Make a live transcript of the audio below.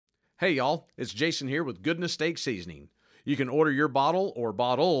Hey y'all, it's Jason here with Goodness Steak Seasoning. You can order your bottle or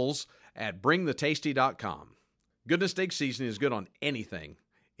bottles at bringthetasty.com. Goodness Steak Seasoning is good on anything.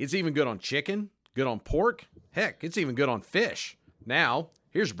 It's even good on chicken, good on pork, heck, it's even good on fish. Now,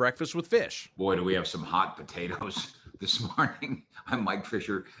 here's breakfast with fish. Boy, do we have some hot potatoes this morning. I'm Mike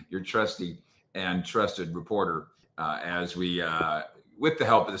Fisher, your trusty and trusted reporter, as we, with the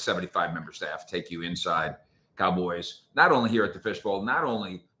help of the 75-member staff, take you inside Cowboys, not only here at the Fishbowl, not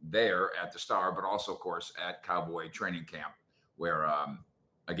only there at the Star, but also, of course, at Cowboy Training Camp, where,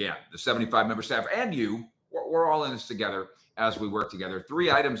 again, the 75-member staff and you, we're all in this together as we work together. 3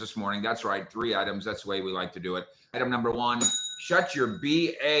 items this morning. That's right, 3 items. That's the way we like to do it. Item number 1, shut your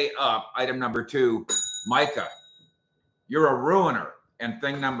BA up. Item number 2, Micah, you're a ruiner. And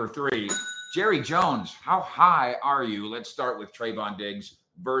thing number 3, Jerry Jones, how high are you? Let's start with Trayvon Diggs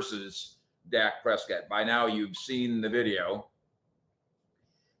versus Dak Prescott. By now, you've seen the video.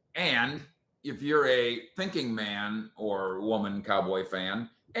 And if you're a thinking man or woman Cowboy fan,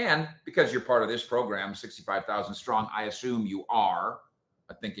 and because you're part of this program, 65,000 strong, I assume you are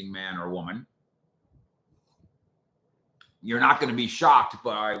a thinking man or woman, you're not going to be shocked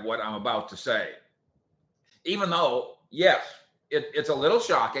by what I'm about to say. Even though, yes, it's a little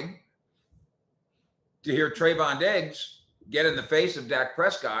shocking to hear Trayvon Diggs get in the face of Dak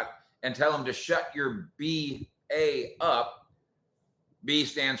Prescott and tell him to shut your BA up. B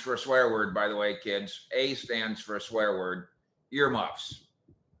stands for a swear word, by the way, kids. A stands for a swear word. Earmuffs.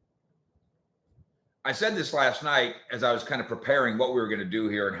 I said this last night as I was kind of preparing what we were going to do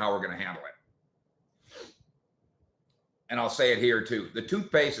here and how we're going to handle it. And I'll say it here too. The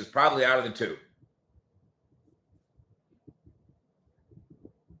toothpaste is probably out of the tube.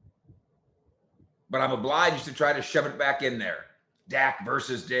 But I'm obliged to try to shove it back in there. Dak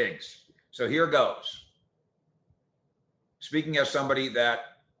versus Diggs. So here goes. Speaking as somebody that,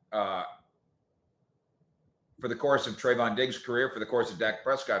 for the course of Trayvon Diggs' career, for the course of Dak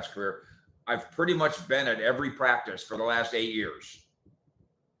Prescott's career, I've pretty much been at every practice for the last 8 years.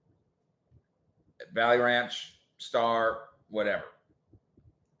 At Valley Ranch, Star, whatever.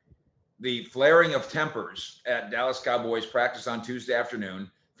 The flaring of tempers at Dallas Cowboys practice on Tuesday afternoon,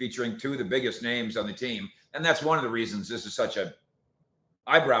 featuring 2 of the biggest names on the team. And that's one of the reasons this is such an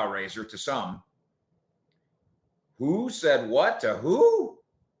eyebrow raiser to some. Who said what to who?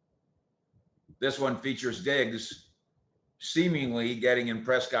 This one features Diggs seemingly getting in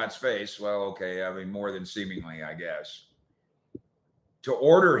Prescott's face. Well, okay, I mean, more than seemingly, I guess. To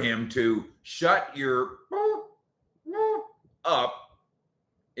order him to shut your up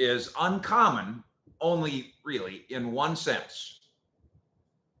is uncommon, only really in one sense.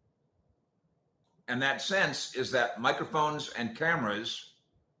 And that sense is that microphones and cameras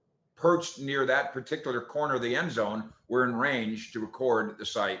perched near that particular corner of the end zone were in range to record the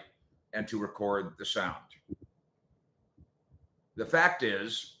sight and to record the sound. The fact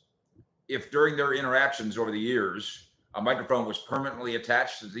is, if during their interactions over the years, a microphone was permanently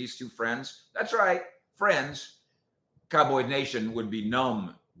attached to these 2 friends, that's right, friends, Cowboy Nation would be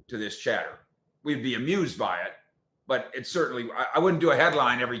numb to this chatter. We'd be amused by it, but it's certainly, I wouldn't do a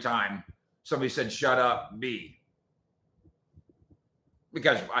headline every time somebody said, shut up, B.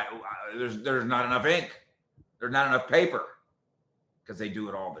 Because there's not enough ink. There's not enough paper because they do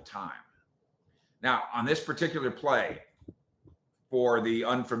it all the time. Now, on this particular play, for the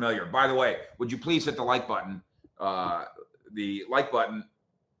unfamiliar, by the way, would you please hit the like button? The like button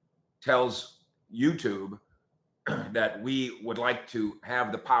tells YouTube that we would like to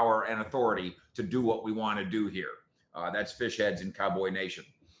have the power and authority to do what we want to do here. That's fish heads in Cowboy Nation.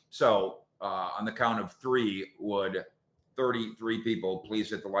 So on the count of 3, would 33 people please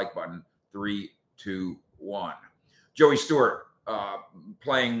hit the like button? 3, 2, 1. Joey Stewart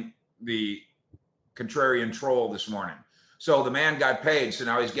playing the contrarian troll this morning. So the man got paid, so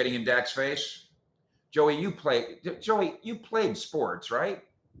now he's getting in Dak's face. Joey, you played sports, right?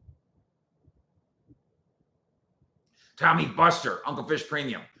 Tommy Buster, Uncle Fish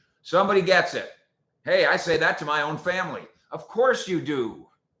Premium. Somebody gets it. Hey, I say that to my own family. Of course you do.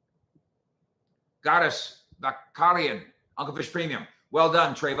 Goddess, the Karian, Uncle Fish Premium. Well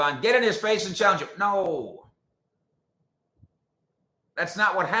done, Trayvon. Get in his face and challenge him. No. That's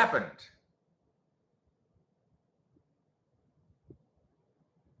not what happened.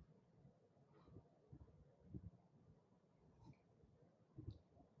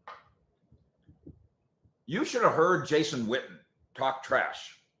 You should have heard Jason Witten talk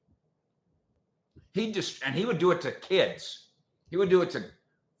trash. He would do it to kids. He would do it to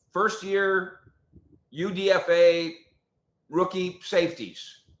first year UDFA rookie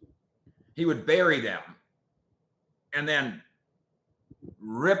safeties. He would bury them and then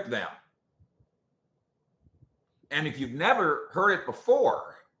rip them. And if you've never heard it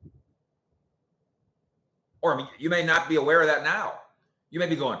before, or you may not be aware of that now, you may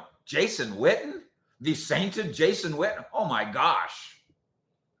be going, Jason Witten? The sainted Jason Witten? Oh my gosh.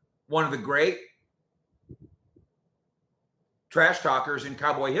 One of the great trash talkers in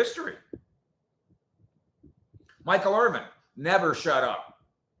Cowboy history. Michael Irvin never shut up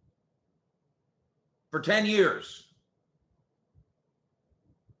for 10 years.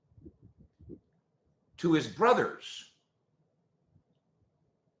 To his brothers.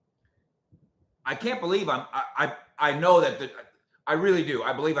 I can't believe I know that I really do.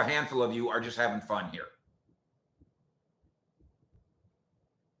 I believe a handful of you are just having fun here.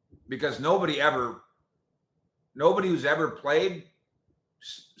 Because nobody who's ever played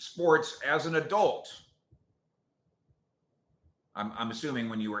sports as an adult. I'm assuming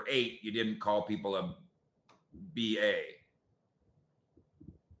when you were 8, you didn't call people a BA.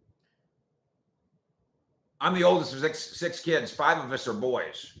 I'm the oldest of six kids. 5 of us are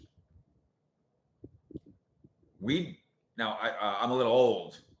boys. I'm a little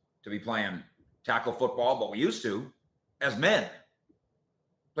old to be playing tackle football, but we used to, as men,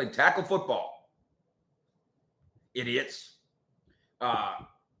 played tackle football. Idiots.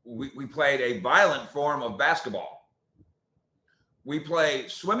 We played a violent form of basketball. We play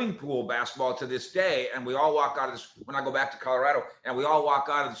swimming pool basketball to this day, and we all walk out of this, when I go back to Colorado, and we all walk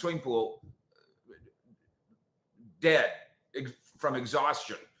out of the swimming pool dead from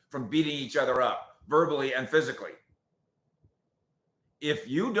exhaustion, from beating each other up, verbally and physically. If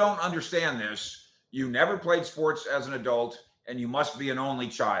you don't understand this, you never played sports as an adult, and you must be an only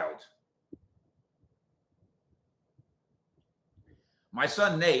child. My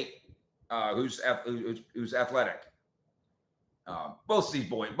son Nate, who's athletic, both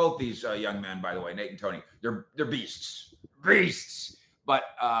these young men, by the way, Nate and Tony, they're beasts. But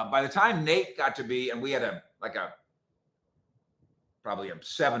by the time Nate got to be, and we had probably a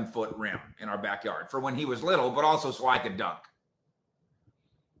 7-foot rim in our backyard for when he was little, but also so I could dunk.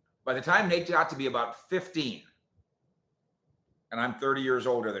 By the time Nate got to be about 15, and I'm 30 years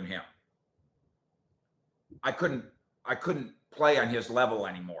older than him, I couldn't play on his level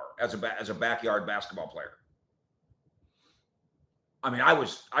anymore as a backyard basketball player. I mean,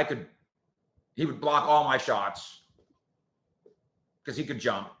 he would block all my shots because he could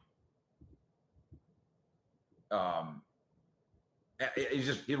jump. He's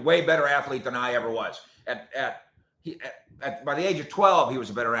a way better athlete than I ever was. By the age of 12, he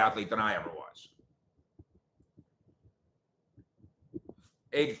was a better athlete than I ever was.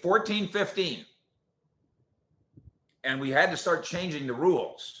 Age 14, 15. And we had to start changing the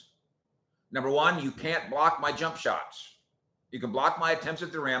rules. Number one, you can't block my jump shots. You can block my attempts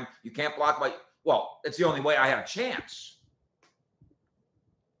at the rim. You can't block it's the only way I had a chance.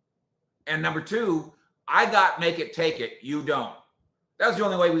 And number two, I got make it, take it. You don't. That was the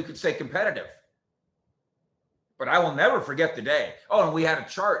only way we could stay competitive. But I will never forget the day. Oh, and we had a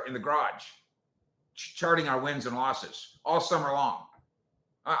chart in the garage, charting our wins and losses all summer long.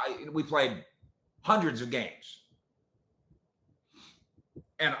 We played hundreds of games.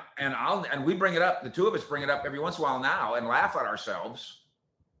 And we bring it up, the two of us bring it up every once in a while now and laugh at ourselves.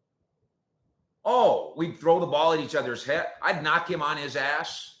 Oh, we'd throw the ball at each other's head. I'd knock him on his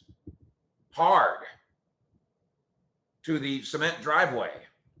ass hard to the cement driveway.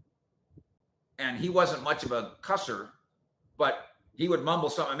 And he wasn't much of a cusser, but he would mumble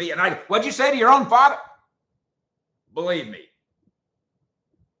something at me. And what'd you say to your own father? Believe me.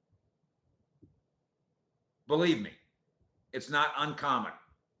 Believe me. It's not uncommon.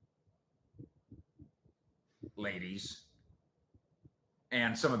 Ladies.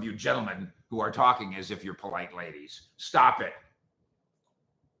 And some of you gentlemen who are talking as if you're polite ladies. Stop it.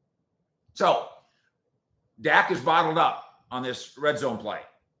 So, Dak is bottled up on this red zone play.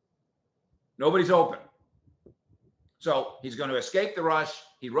 Nobody's open. So he's going to escape the rush.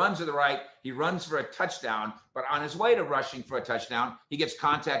 He runs to the right. He runs for a touchdown. But on his way to rushing for a touchdown, he gets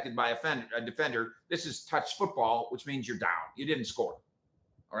contacted by a defender. This is touch football, which means you're down. You didn't score.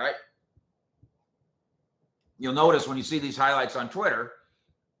 All right? You'll notice when you see these highlights on Twitter,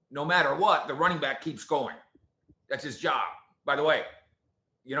 no matter what, the running back keeps going. That's his job. By the way,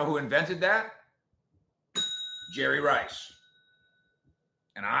 you know who invented that? Jerry Rice.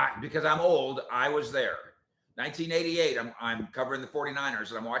 And because I'm old, I was there. 1988, I'm covering the 49ers,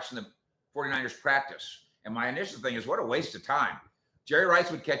 and I'm watching the 49ers practice. And my initial thing is, what a waste of time. Jerry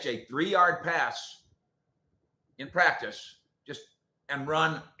Rice would catch a 3-yard pass in practice and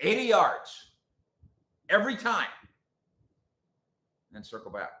run 80 yards every time. And then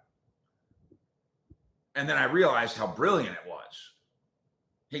circle back. And then I realized how brilliant it was.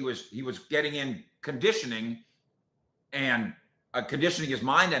 He was getting in conditioning and conditioning his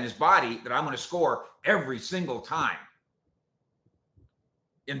mind and his body that I'm going to score every single time.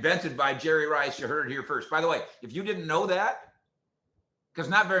 Invented by Jerry Rice. You heard it here first. By the way, if you didn't know that, because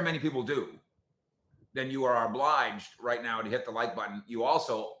not very many people do, then you are obliged right now to hit the like button. You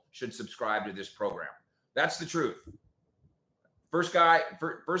also should subscribe to this program. That's the truth. First guy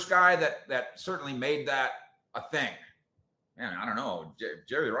that certainly made that a thing. Man, I don't know.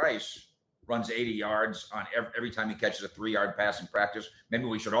 Jerry Rice runs 80 yards on every time he catches a 3-yard pass in practice. Maybe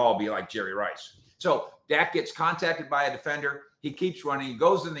we should all be like Jerry Rice. So Dak gets contacted by a defender. He keeps running. He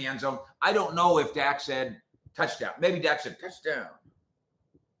goes in the end zone. I don't know if Dak said touchdown. Maybe Dak said touchdown,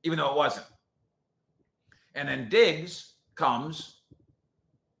 even though it wasn't. And then Diggs comes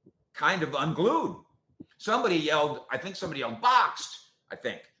kind of unglued. Somebody yelled boxed,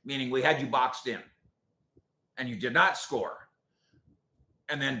 meaning we had you boxed in and you did not score.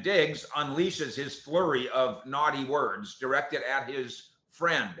 And then Diggs unleashes his flurry of naughty words directed at his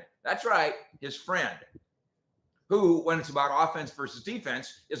friend. That's right, his friend, who, when it's about offense versus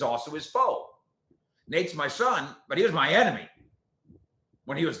defense, is also his foe. Nate's my son, but he was my enemy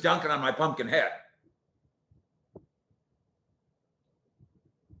when he was dunking on my pumpkin head.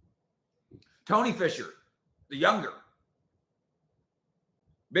 Tony Fisher, the younger,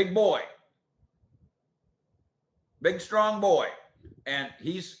 big boy, big strong boy. And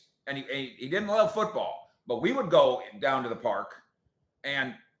he didn't love football, but we would go down to the park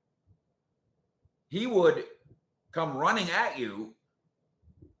and he would come running at you,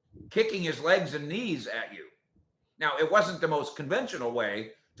 kicking his legs and knees at you. Now, it wasn't the most conventional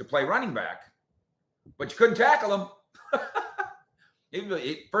way to play running back, but you couldn't tackle him.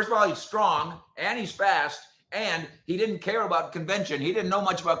 First of all, he's strong and he's fast, and he didn't care about convention. He didn't know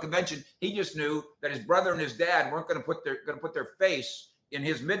much about convention. He just knew that his brother and his dad weren't going to put their face in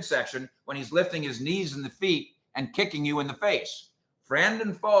his midsection when he's lifting his knees and the feet and kicking you in the face. Friend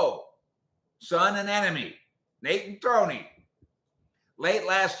and foe, son and enemy, Nate and Tony. Late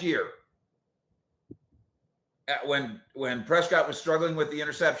last year, when Prescott was struggling with the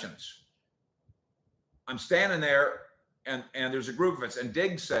interceptions, I'm standing there and there's a group of us, and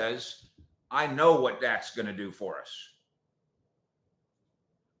Diggs says, I know what Dak's going to do for us.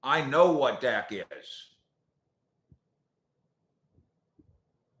 I know what Dak is.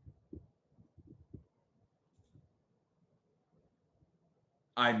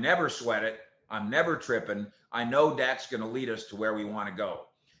 I never sweat it. I'm never tripping. I know Dak's going to lead us to where we want to go.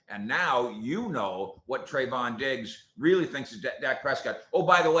 And now you know what Trayvon Diggs really thinks of Dak Prescott. Oh,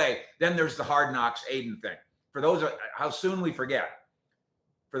 by the way, then there's the Hard Knocks Aiden thing. For those, how soon we forget.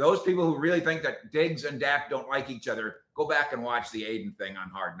 For those people who really think that Diggs and Dak don't like each other, go back and watch the Aiden thing on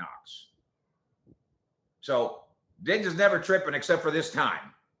Hard Knocks. So Diggs is never tripping except for this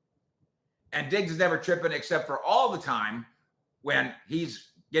time. And Diggs is never tripping except for all the time when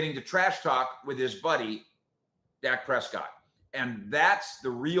he's getting to trash talk with his buddy, Dak Prescott. And that's the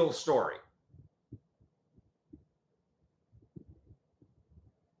real story.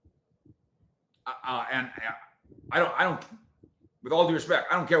 And I don't, with all due respect,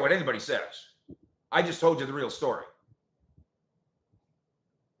 I don't care what anybody says. I just told you the real story.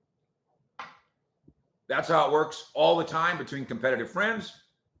 That's how it works all the time between competitive friends.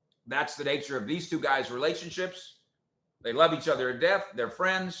 That's the nature of these two guys' relationships. They love each other to death. They're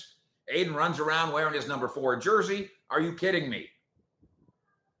friends. Aiden runs around wearing his number 4 jersey. Are you kidding me?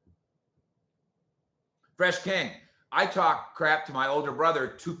 Fresh King, I talk crap to my older brother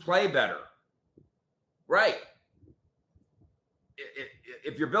to play better. Right.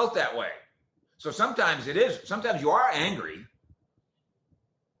 If you're built that way. So sometimes it is. Sometimes you are angry.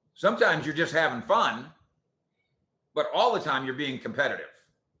 Sometimes you're just having fun. But all the time you're being competitive.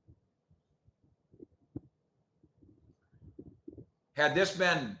 Had this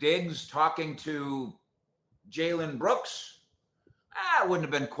been Diggs talking to Jalen Brooks, it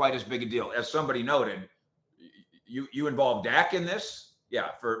wouldn't have been quite as big a deal. As somebody noted, you involve Dak in this?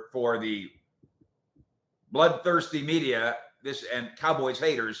 Yeah, for the bloodthirsty media, this and Cowboys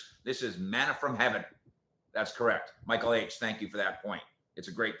haters, this is manna from heaven. That's correct. Michael H., thank you for that point. It's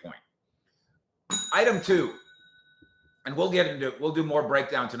a great point. Item 2, and we'll do more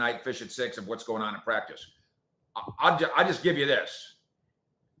breakdown tonight, Fish at 6, of what's going on in practice. I'll just give you this.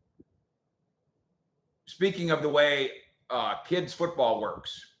 Speaking of the way kids football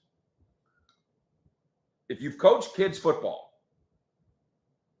works, if you've coached kids football,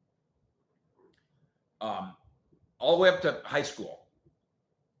 all the way up to high school,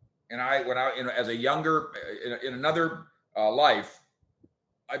 and as a younger, in another life,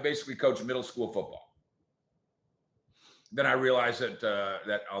 I basically coached middle school football. then I realized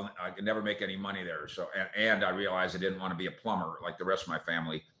that I could never make any money there. So, and I realized I didn't want to be a plumber like the rest of my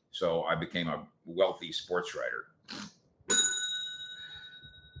family. So I became a wealthy sports writer.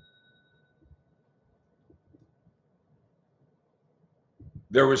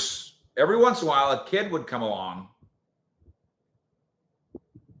 There was, every once in a while, a kid would come along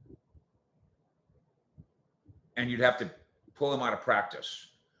and you'd have to pull him out of practice.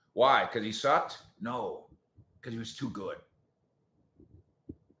 Why? Because he sucked? No, because he was too good.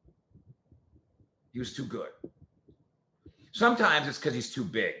 He was too good. Sometimes it's because he's too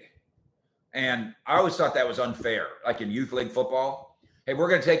big. And I always thought that was unfair. Like in youth league football, hey, we're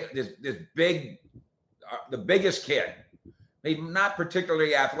going to take this big, the biggest kid, maybe not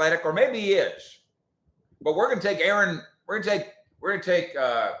particularly athletic, or maybe he is, but we're going to take Aaron. We're going to take.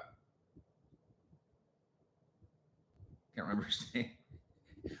 Can't remember his name.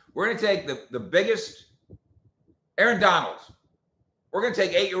 We're going to take the biggest, Aaron Donald. We're going to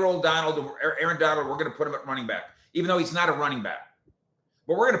take 8-year-old Donald, Aaron Donald. We're going to put him at running back, even though he's not a running back.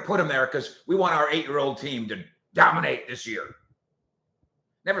 But we're going to put him there because we want our 8-year-old team to dominate this year.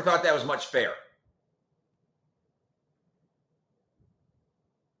 Never thought that was much fair.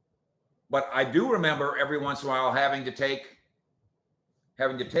 But I do remember every once in a while having to take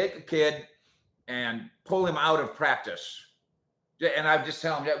a kid and pull him out of practice. And I just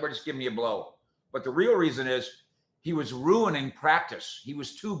tell him, yeah, we're just giving you a blow. But the real reason is he was ruining practice. He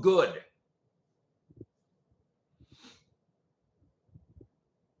was too good.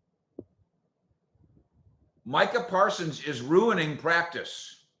 Micah Parsons is ruining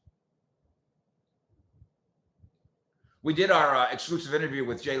practice. We did our exclusive interview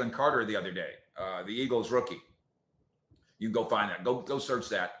with Jalen Carter the other day, the Eagles rookie. You can go find that. Go search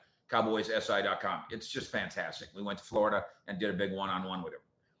that, cowboyssi.com. It's just fantastic. We went to Florida and did a big one-on-one with him.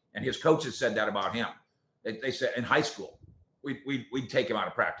 And his coaches said that about him. They said in high school, we'd take him out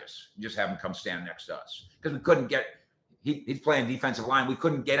of practice, just have him come stand next to us. Because we couldn't get, he's playing defensive line. We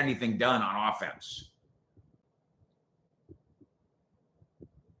couldn't get anything done on offense.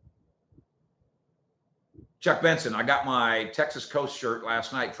 Chuck Benson, I got my Texas Coast shirt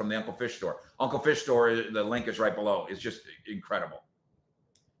last night from the Uncle Fish store. Uncle Fish store, the link is right below. It's just incredible.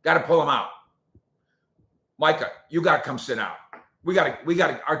 Got to pull him out. Micah, you got to come sit out.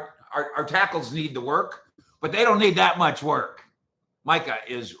 Our tackles need the work, but they don't need that much work. Micah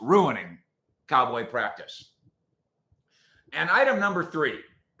is ruining Cowboy practice. And item number 3.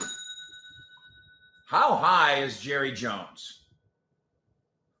 How high is Jerry Jones?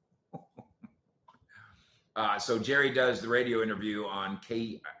 So Jerry does the radio interview on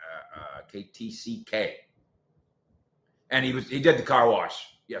KTCK, and he did the car wash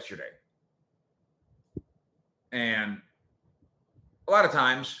yesterday. And a lot of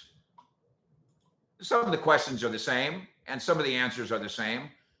times, some of the questions are the same, and some of the answers are the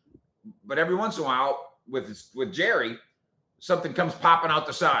same. But every once in a while, with Jerry, something comes popping out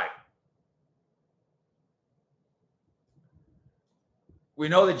the side. We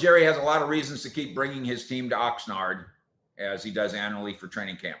know that Jerry has a lot of reasons to keep bringing his team to Oxnard, as he does annually for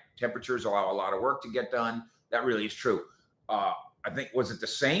training camp. Temperatures allow a lot of work to get done. That really is true. I think, was it the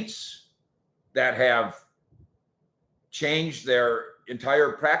Saints that have changed their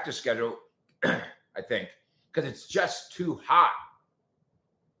entire practice schedule? I think, because it's just too hot.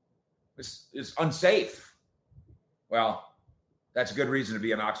 It's unsafe. Well, that's a good reason to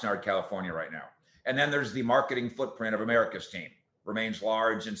be in Oxnard, California right now. And then there's the marketing footprint of America's team. Remains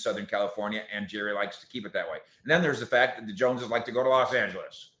large in Southern California, and Jerry likes to keep it that way. And then there's the fact that the Joneses like to go to Los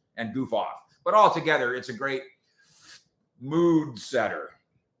Angeles and goof off. But altogether, it's a great mood setter.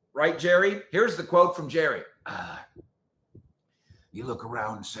 Right, Jerry? Here's the quote from Jerry. You look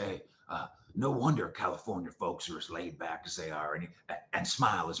around and say, no wonder California folks are as laid back as they are and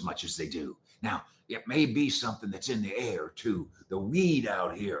smile as much as they do. Now, it may be something that's in the air, too. The weed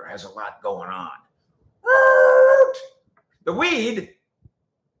out here has a lot going on. The weed?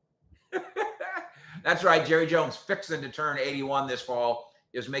 That's right. Jerry Jones, fixing to turn 81 this fall,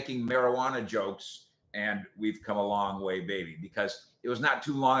 is making marijuana jokes. And we've come a long way, baby, because it was not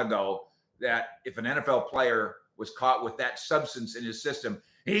too long ago that if an NFL player was caught with that substance in his system,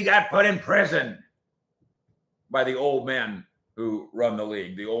 he got put in prison by the old men who run the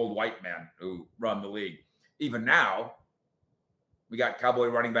league, the old white men who run the league. Even now, we got Cowboy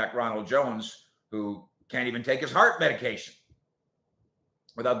running back Ronald Jones, who can't even take his heart medication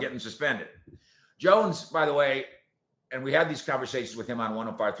without getting suspended. Jones, by the way, and we had these conversations with him on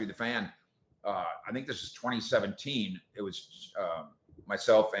 105.3 The Fan. I think this is 2017. It was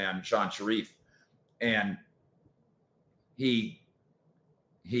myself and Sean Sharif. And he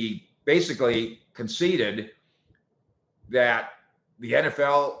basically conceded that the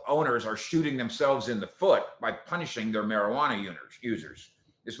NFL owners are shooting themselves in the foot by punishing their marijuana users.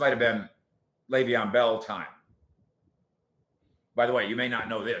 This might have been Le'Veon Bell time. By the way, you may not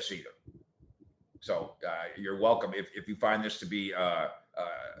know this either. So you're welcome. If you find this to be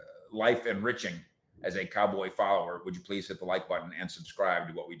life enriching as a Cowboy follower, would you please hit the like button and subscribe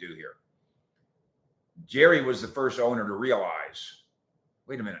to what we do here? Jerry was the first owner to realize,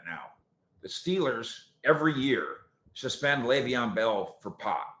 wait a minute now, the Steelers every year suspend Le'Veon Bell for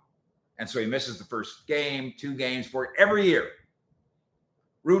pot. And so he misses the first game, 2 games for it every year.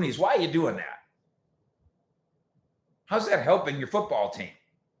 Rooney's, why are you doing that? How's that helping your football team?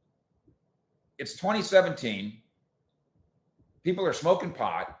 It's 2017. People are smoking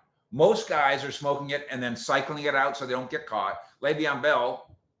pot. Most guys are smoking it and then cycling it out so they don't get caught. Le'Veon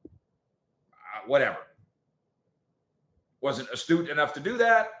Bell, whatever. Wasn't astute enough to do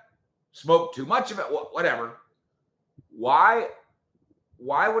that. Smoked too much of it, whatever. Why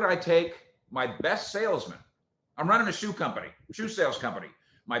would I take my best salesman? I'm running a shoe sales company.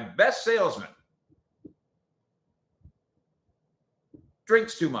 My best salesman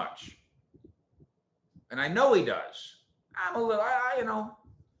drinks too much. And I know he does. I'm a little,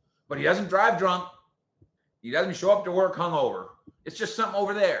 but he doesn't drive drunk. He doesn't show up to work hungover. It's just something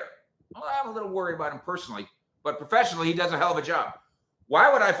over there. Well, I'm a little worried about him personally, but professionally, he does a hell of a job.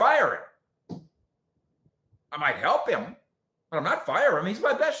 Why would I fire him? I might help him, but I'm not firing him. He's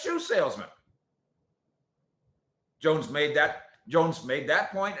my best shoe salesman. Jones made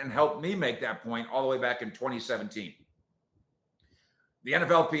that point and helped me make that point all the way back in 2017. The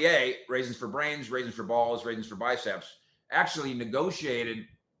NFLPA, Raisins for Brains, Raisins for Balls, Raisins for Biceps, actually negotiated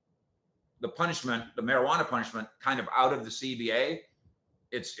the punishment, the marijuana punishment, kind of out of the CBA.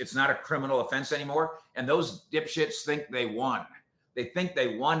 It's not a criminal offense anymore. And those dipshits think they won. They think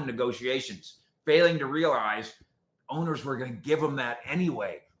they won negotiations, failing to realize owners were going to give them that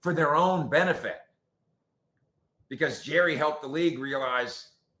anyway for their own benefit. Because Jerry helped the league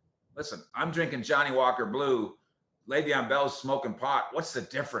realize, listen, I'm drinking Johnny Walker Blue. Le'Veon Bell's smoking pot. What's the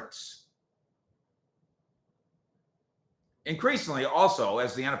difference? Increasingly, also,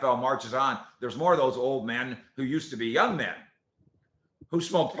 as the NFL marches on, there's more of those old men who used to be young men who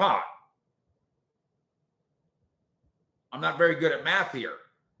smoke pot. I'm not very good at math here,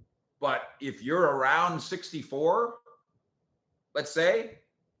 but if you're around 64, let's say,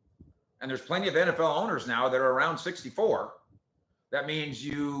 and there's plenty of NFL owners now that are around 64, that means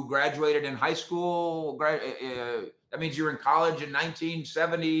you graduated in high school. That means you were in college in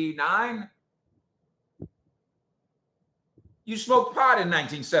 1979. You smoked pot in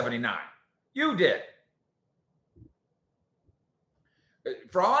 1979. You did.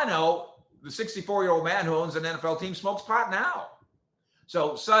 For all I know, the 64-year-old man who owns an NFL team smokes pot now.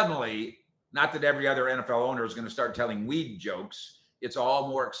 So suddenly, not that every other NFL owner is going to start telling weed jokes, it's all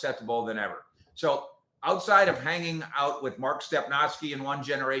more acceptable than ever. So outside of hanging out with Mark Stepnoski in one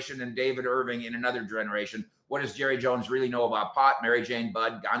generation and David Irving in another generation, what does Jerry Jones really know about pot, Mary Jane,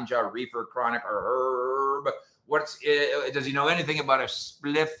 bud, ganja, reefer, chronic, or herb? Does he know anything about a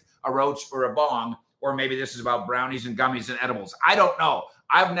spliff, a roach, or a bong? Or maybe this is about brownies and gummies and edibles. I don't know.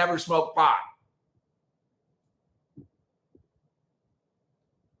 I've never smoked pot.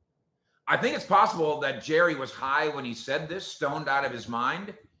 I think it's possible that Jerry was high when he said this, stoned out of his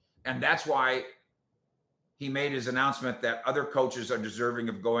mind. And that's why he made his announcement that other coaches are deserving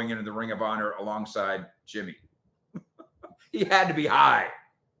of going into the Ring of Honor alongside Jimmy. He had to be high.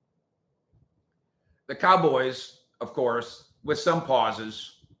 The Cowboys, of course, with some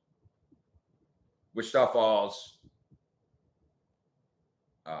pauses, Wichita Falls,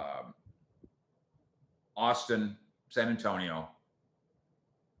 Austin, San Antonio,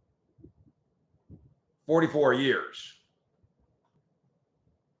 44 years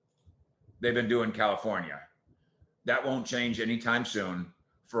they've been doing California. That won't change anytime soon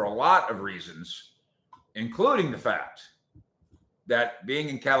for a lot of reasons, including the fact that being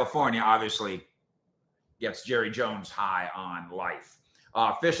in California obviously gets Jerry Jones high on life.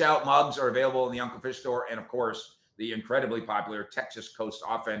 Fish Out mugs are available in the Uncle Fish store, and of course, the incredibly popular Texas Coast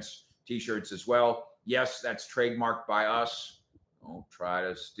Offense t-shirts as well. Yes, that's trademarked by us. Don't try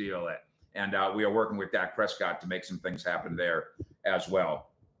to steal it. And we are working with Dak Prescott to make some things happen there as well.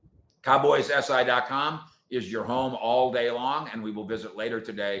 CowboysSI.com is your home all day long, and we will visit later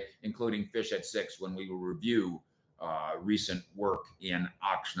today, including Fish at 6, when we will review recent work in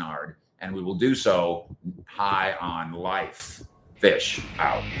Oxnard, and we will do so high on life. Fish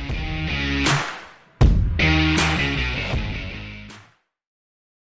out.